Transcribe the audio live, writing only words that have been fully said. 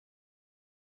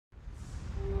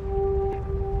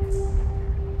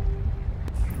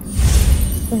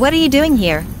What are you doing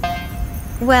here?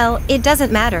 Well, it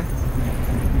doesn't matter.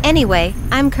 Anyway,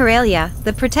 I'm Karelia,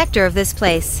 the protector of this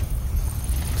place.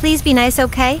 Please be nice,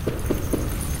 okay?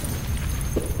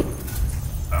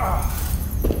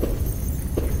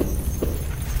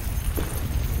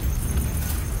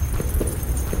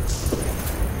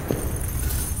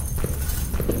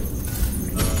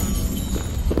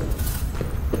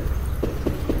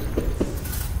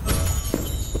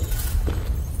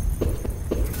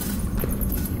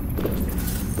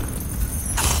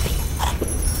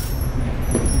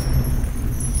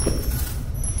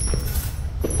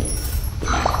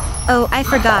 Oh, I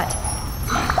forgot.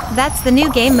 That's the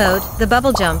new game mode, the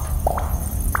bubble jump.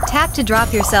 Tap to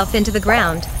drop yourself into the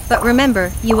ground, but remember,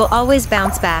 you will always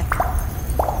bounce back.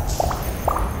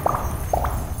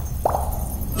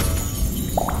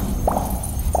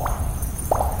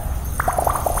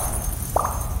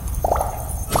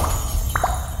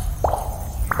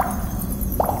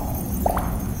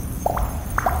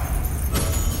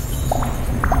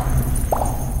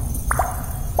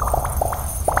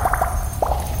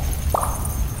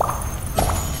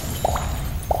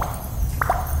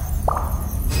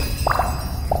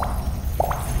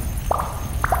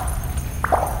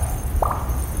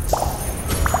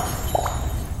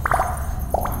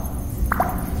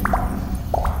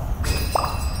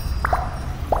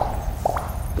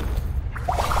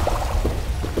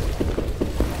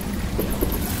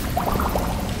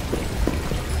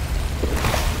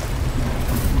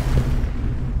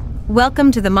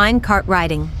 Welcome to the minecart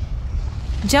riding.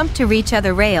 Jump to reach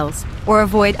other rails, or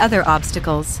avoid other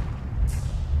obstacles.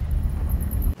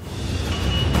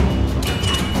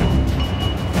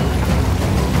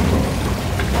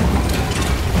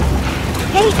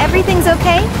 Hey, everything's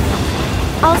okay?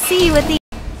 I'll see you at the...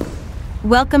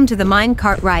 Welcome to the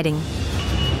minecart riding.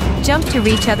 Jump to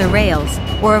reach other rails,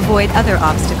 or avoid other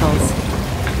obstacles.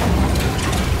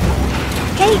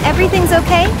 Hey, everything's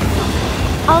okay?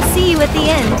 I'll see you at the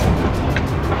end.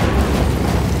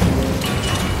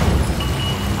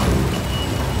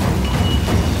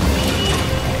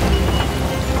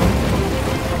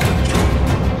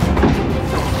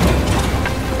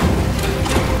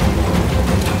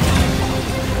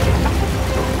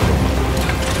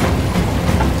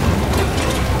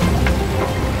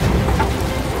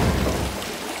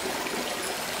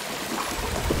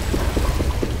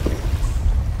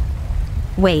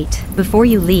 Wait, before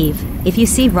you leave, if you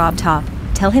see RobTop,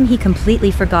 tell him he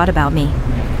completely forgot about me.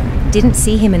 Didn't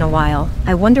see him in a while,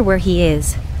 I wonder where he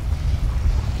is.